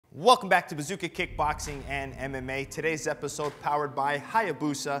Welcome back to Bazooka Kickboxing and MMA. Today's episode, powered by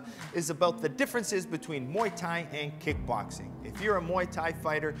Hayabusa, is about the differences between Muay Thai and kickboxing. If you're a Muay Thai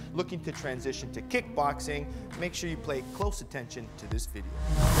fighter looking to transition to kickboxing, make sure you pay close attention to this video.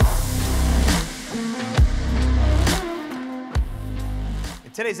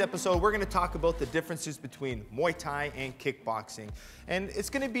 In today's episode, we're going to talk about the differences between Muay Thai and kickboxing. And it's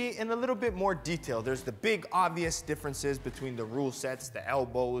going to be in a little bit more detail. There's the big obvious differences between the rule sets, the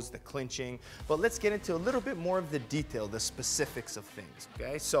elbows, the clinching. But let's get into a little bit more of the detail, the specifics of things,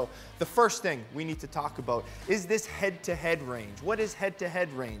 okay? So the first thing we need to talk about is this head-to-head range. What is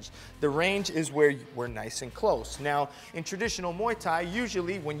head-to-head range? The range is where we're nice and close. Now, in traditional Muay Thai,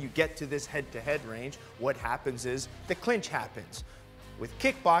 usually when you get to this head-to-head range, what happens is the clinch happens. With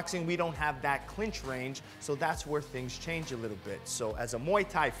kickboxing, we don't have that clinch range, so that's where things change a little bit. So as a Muay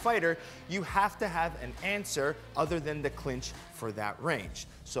Thai fighter, you have to have an answer other than the clinch for that range.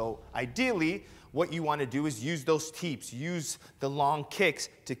 So ideally, what you want to do is use those teeps, use the long kicks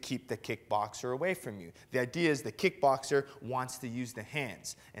to keep the kickboxer away from you. The idea is the kickboxer wants to use the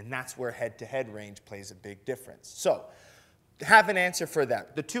hands, and that's where head-to-head range plays a big difference. So have an answer for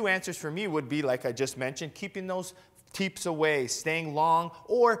that. The two answers for me would be, like I just mentioned, keeping those teeps away, staying long,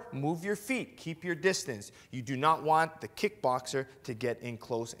 or move your feet, keep your distance. You do not want the kickboxer to get in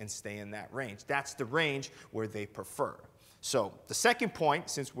close and stay in that range. That's the range where they prefer. So the second point,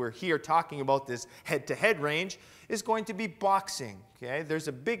 since we're here talking about this head-to-head range, is going to be boxing. Okay? There's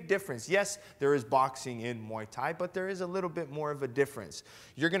a big difference. Yes, there is boxing in Muay Thai, but there is a little bit more of a difference.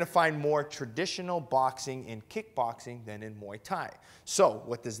 You're going to find more traditional boxing in kickboxing than in Muay Thai. So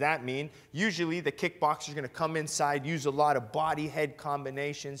what does that mean? Usually the kickboxer is going to come inside, use a lot of body-head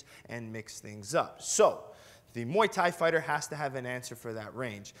combinations, and mix things up. So the Muay Thai fighter has to have an answer for that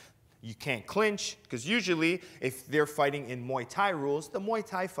range. You can't clinch, because usually if they're fighting in Muay Thai rules, the Muay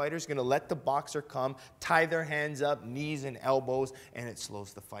Thai fighter is going to let the boxer come, tie their hands up, knees and elbows, and it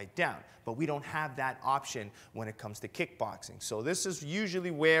slows the fight down. But we don't have that option when it comes to kickboxing. So this is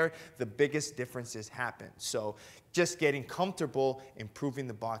usually where the biggest differences happen. So just getting comfortable improving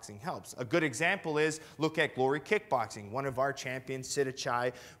the boxing helps. A good example is, look at Glory Kickboxing. One of our champions,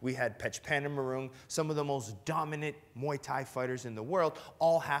 Siddhachai, we had Pechpanamarung, some of the most dominant Muay Thai fighters in the world,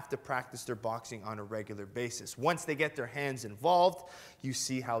 all have to practice their boxing on a regular basis. Once they get their hands involved, you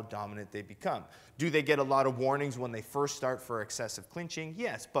see how dominant they become. Do they get a lot of warnings when they first start for excessive clinching?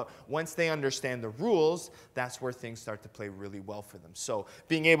 Yes, but once they understand the rules, that's where things start to play really well for them. So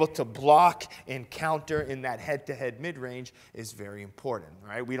being able to block and counter in that head-to-head mid-range is very important,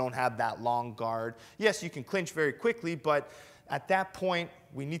 right? We don't have that long guard. Yes, you can clinch very quickly, but at that point,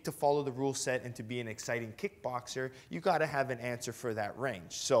 we need to follow the rule set, and to be an exciting kickboxer, you got to have an answer for that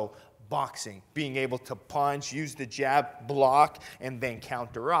range. So boxing, being able to punch, use the jab, block, and then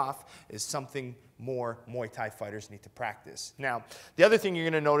counter off is something more Muay Thai fighters need to practice. Now, the other thing you're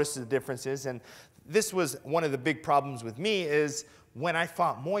going to notice the difference is, and this was one of the big problems with me, is when I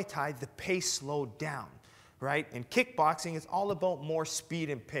fought Muay Thai, the pace slowed down. Right? In kickboxing, it's all about more speed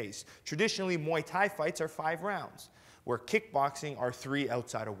and pace. Traditionally, Muay Thai fights are 5 rounds, where kickboxing are 3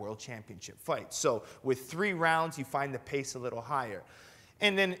 outside of world championship fights. So with 3 rounds, you find the pace a little higher.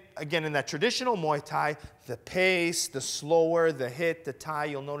 And then, again, in that traditional Muay Thai, the pace, the slower, the hit, the tie,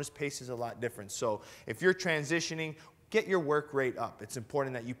 you'll notice pace is a lot different. So if you're transitioning, get your work rate up. It's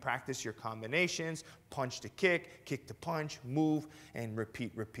important that you practice your combinations, punch to kick, kick to punch, move, and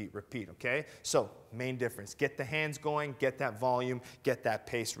repeat, repeat, repeat, okay? So main difference, get the hands going, get that volume, get that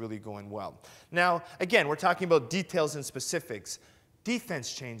pace really going well. Now, again, we're talking about details and specifics.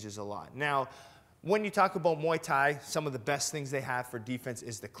 Defense changes a lot. Now, when you talk about Muay Thai, some of the best things they have for defense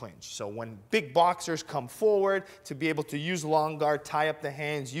is the clinch. So when big boxers come forward, to be able to use long guard, tie up the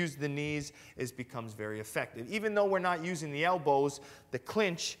hands, use the knees, it becomes very effective. Even though we're not using the elbows, the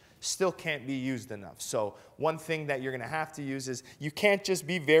clinch still can't be used enough. So one thing that you're going to have to use is, you can't just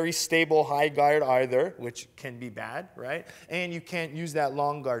be very stable high guard either, which can be bad, right? And you can't use that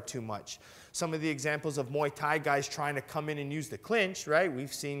long guard too much. Some of the examples of Muay Thai guys trying to come in and use the clinch, right?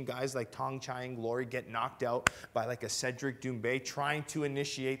 We've seen guys like Tong Chai and Glory get knocked out by like a Cedric Doumbé trying to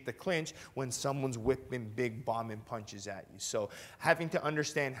initiate the clinch when someone's whipping big bombing punches at you. So having to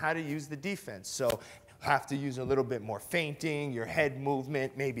understand how to use the defense. So have to use a little bit more feinting, your head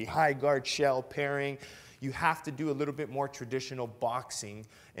movement, maybe high guard shell pairing. You have to do a little bit more traditional boxing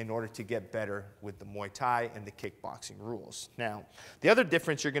in order to get better with the Muay Thai and the kickboxing rules. Now, the other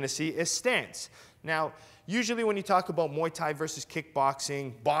difference you're going to see is stance. Now, usually when you talk about Muay Thai versus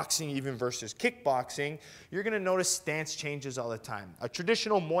kickboxing, boxing even versus kickboxing, you're going to notice stance changes all the time. A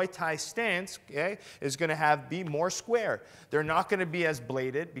traditional Muay Thai stance, okay, is going to be more square. They're not going to be as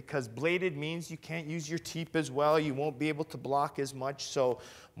bladed, because bladed means you can't use your teep as well. You won't be able to block as much. So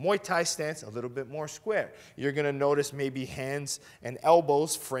Muay Thai stance, a little bit more square. You're going to notice maybe hands and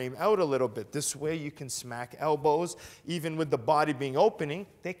elbows frame out a little bit. This way you can smack elbows. Even with the body being opening,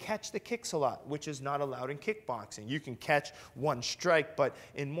 they catch the kicks a lot, which is not allowed in kickboxing. You can catch one strike, but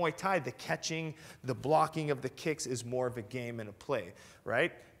in Muay Thai, the catching, the blocking of the kicks is more of a game and a play,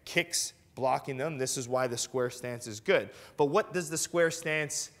 right? Kicks, blocking them, this is why the square stance is good. But what does the square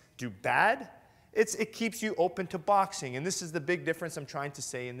stance do bad? It keeps you open to boxing, and this is the big difference I'm trying to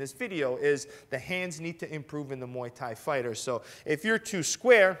say in this video, is the hands need to improve in the Muay Thai fighter. So if you're too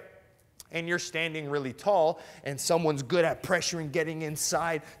square and you're standing really tall and someone's good at pressuring, getting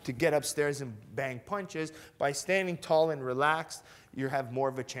inside to get upstairs and bang punches, by standing tall and relaxed, you have more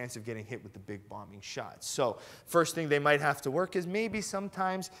of a chance of getting hit with the big bombing shots. So first thing they might have to work is maybe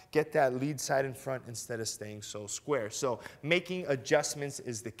sometimes get that lead side in front instead of staying so square. So making adjustments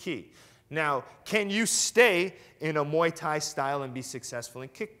is the key. Now, can you stay in a Muay Thai style and be successful in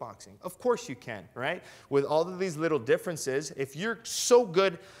kickboxing? Of course you can, right? With all of these little differences, if you're so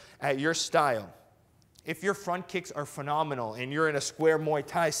good at your style, if your front kicks are phenomenal and you're in a square Muay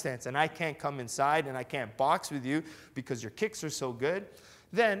Thai stance and I can't come inside and I can't box with you because your kicks are so good,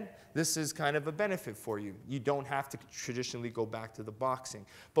 then this is kind of a benefit for you. You don't have to traditionally go back to the boxing.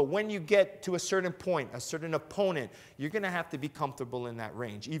 But when you get to a certain point, a certain opponent, you're going to have to be comfortable in that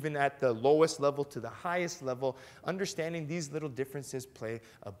range. Even at the lowest level to the highest level, understanding these little differences play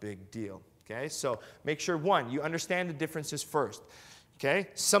a big deal. Okay? So make sure, one, you understand the differences first. Okay?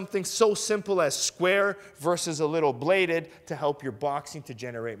 Something so simple as square versus a little bladed to help your boxing to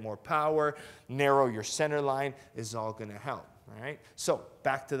generate more power, narrow your center line is all going to help. All right? So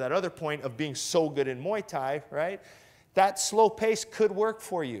back to that other point of being so good in Muay Thai, right? That slow pace could work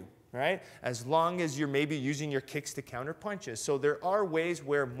for you, right? As long as you're maybe using your kicks to counter punches. So there are ways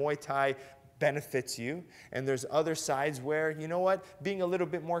where Muay Thai benefits you, and there's other sides where, you know what, being a little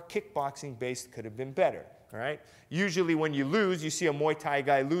bit more kickboxing based could have been better. All right? Usually when you lose, you see a Muay Thai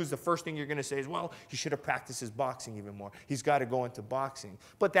guy lose, the first thing you're going to say is, well, he should have practiced his boxing even more. He's got to go into boxing.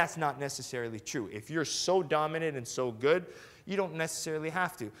 But that's not necessarily true. If you're so dominant and so good, you don't necessarily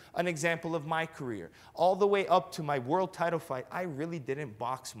have to. An example of my career, all the way up to my world title fight, I really didn't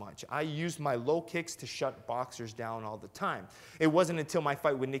box much. I used my low kicks to shut boxers down all the time. It wasn't until my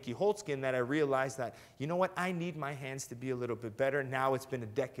fight with Nicky Holtzkin that I realized that, you know what, I need my hands to be a little bit better. Now it's been a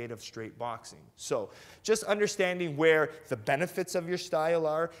decade of straight boxing. So just understanding where the benefits of your style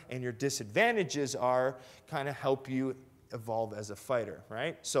are and your disadvantages are kind of help you evolve as a fighter,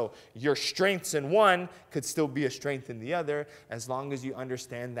 right? So your strengths in one could still be a strength in the other, as long as you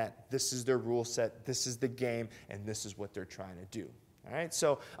understand that this is their rule set, this is the game, and this is what they're trying to do, all right?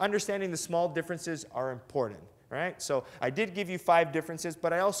 So understanding the small differences are important, right? So I did give you 5 differences,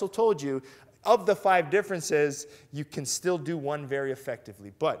 but I also told you of the 5 differences, you can still do one very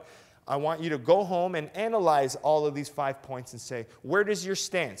effectively. But I want you to go home and analyze all of these 5 points and say, where does your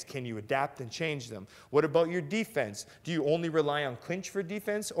stance? Can you adapt and change them? What about your defense? Do you only rely on clinch for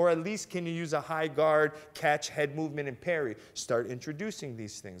defense? Or at least can you use a high guard, catch, head movement, and parry? Start introducing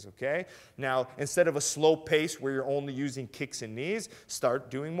these things, okay? Now, instead of a slow pace where you're only using kicks and knees, start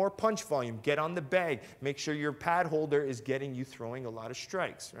doing more punch volume. Get on the bag. Make sure your pad holder is getting you throwing a lot of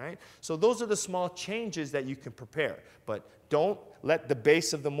strikes, right? So those are the small changes that you can prepare. But don't let the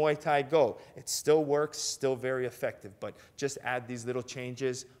base of the Muay Thai go. It still works, still very effective, but just add these little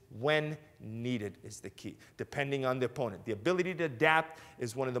changes when needed is the key, depending on the opponent. The ability to adapt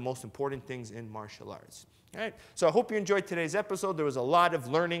is one of the most important things in martial arts. All right, so I hope you enjoyed today's episode. There was a lot of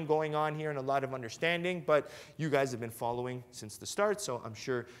learning going on here and a lot of understanding, but you guys have been following since the start, so I'm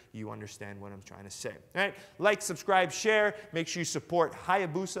sure you understand what I'm trying to say. All right, like, subscribe, share. Make sure you support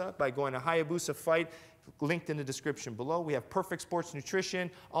Hayabusa by going to Hayabusa Fight. Linked in the description below. We have Perfect Sports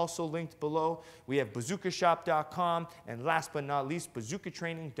Nutrition, also linked below. We have bazookashop.com, and last but not least,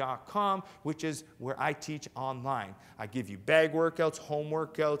 bazookatraining.com, which is where I teach online. I give you bag workouts, home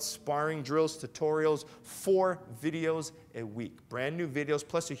workouts, sparring drills, tutorials, 4 videos a week. Brand new videos,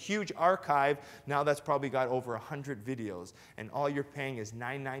 plus a huge archive. Now that's probably got over 100 videos, and all you're paying is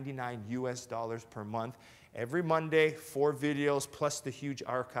 $9.99 US per month. Every Monday, 4 videos, plus the huge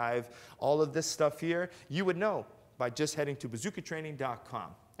archive. All of this stuff here, you would know by just heading to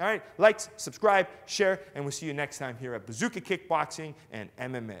bazookatraining.com. All right, like, subscribe, share, and we'll see you next time here at Bazooka Kickboxing and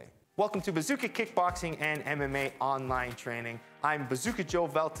MMA. Welcome to Bazooka Kickboxing and MMA online training. I'm Bazooka Joe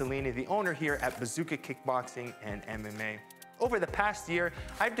Valtellini, the owner here at Bazooka Kickboxing and MMA. Over the past year,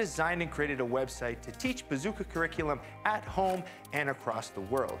 I've designed and created a website to teach Bazooka curriculum at home and across the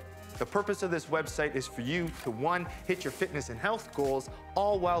world. The purpose of this website is for you to, one, hit your fitness and health goals,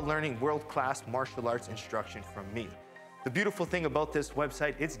 all while learning world-class martial arts instruction from me. The beautiful thing about this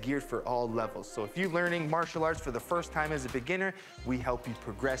website, it's geared for all levels. So if you're learning martial arts for the first time as a beginner, we help you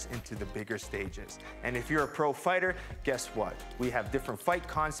progress into the bigger stages. And if you're a pro fighter, guess what? We have different fight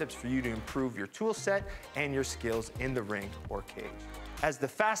concepts for you to improve your tool set and your skills in the ring or cage. As the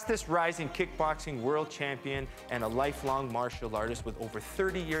fastest rising kickboxing world champion and a lifelong martial artist with over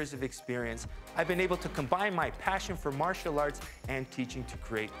 30 years of experience, I've been able to combine my passion for martial arts and teaching to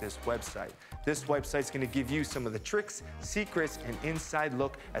create this website. This website's gonna give you some of the tricks, secrets, and inside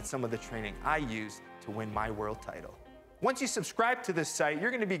look at some of the training I use to win my world title. Once you subscribe to this site,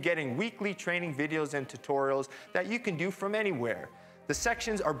 you're gonna be getting weekly training videos and tutorials that you can do from anywhere. The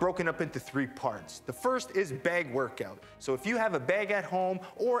sections are broken up into 3 parts. The first is bag workout. So if you have a bag at home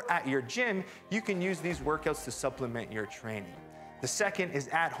or at your gym, you can use these workouts to supplement your training. The second is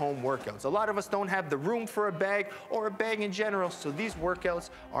at-home workouts. A lot of us don't have the room for a bag or a bag in general, so these workouts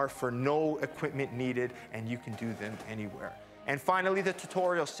are for no equipment needed and you can do them anywhere. And finally, the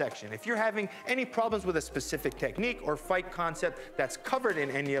tutorial section. If you're having any problems with a specific technique or fight concept that's covered in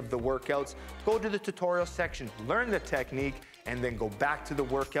any of the workouts, go to the tutorial section, learn the technique, and then go back to the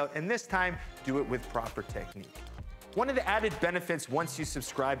workout, and this time, do it with proper technique. One of the added benefits once you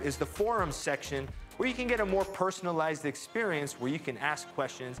subscribe is the forums section, where you can get a more personalized experience where you can ask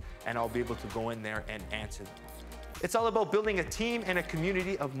questions and I'll be able to go in there and answer them. It's all about building a team and a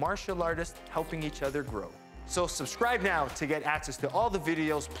community of martial artists helping each other grow. So subscribe now to get access to all the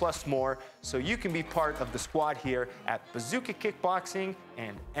videos plus more so you can be part of the squad here at Bazooka Kickboxing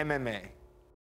and MMA.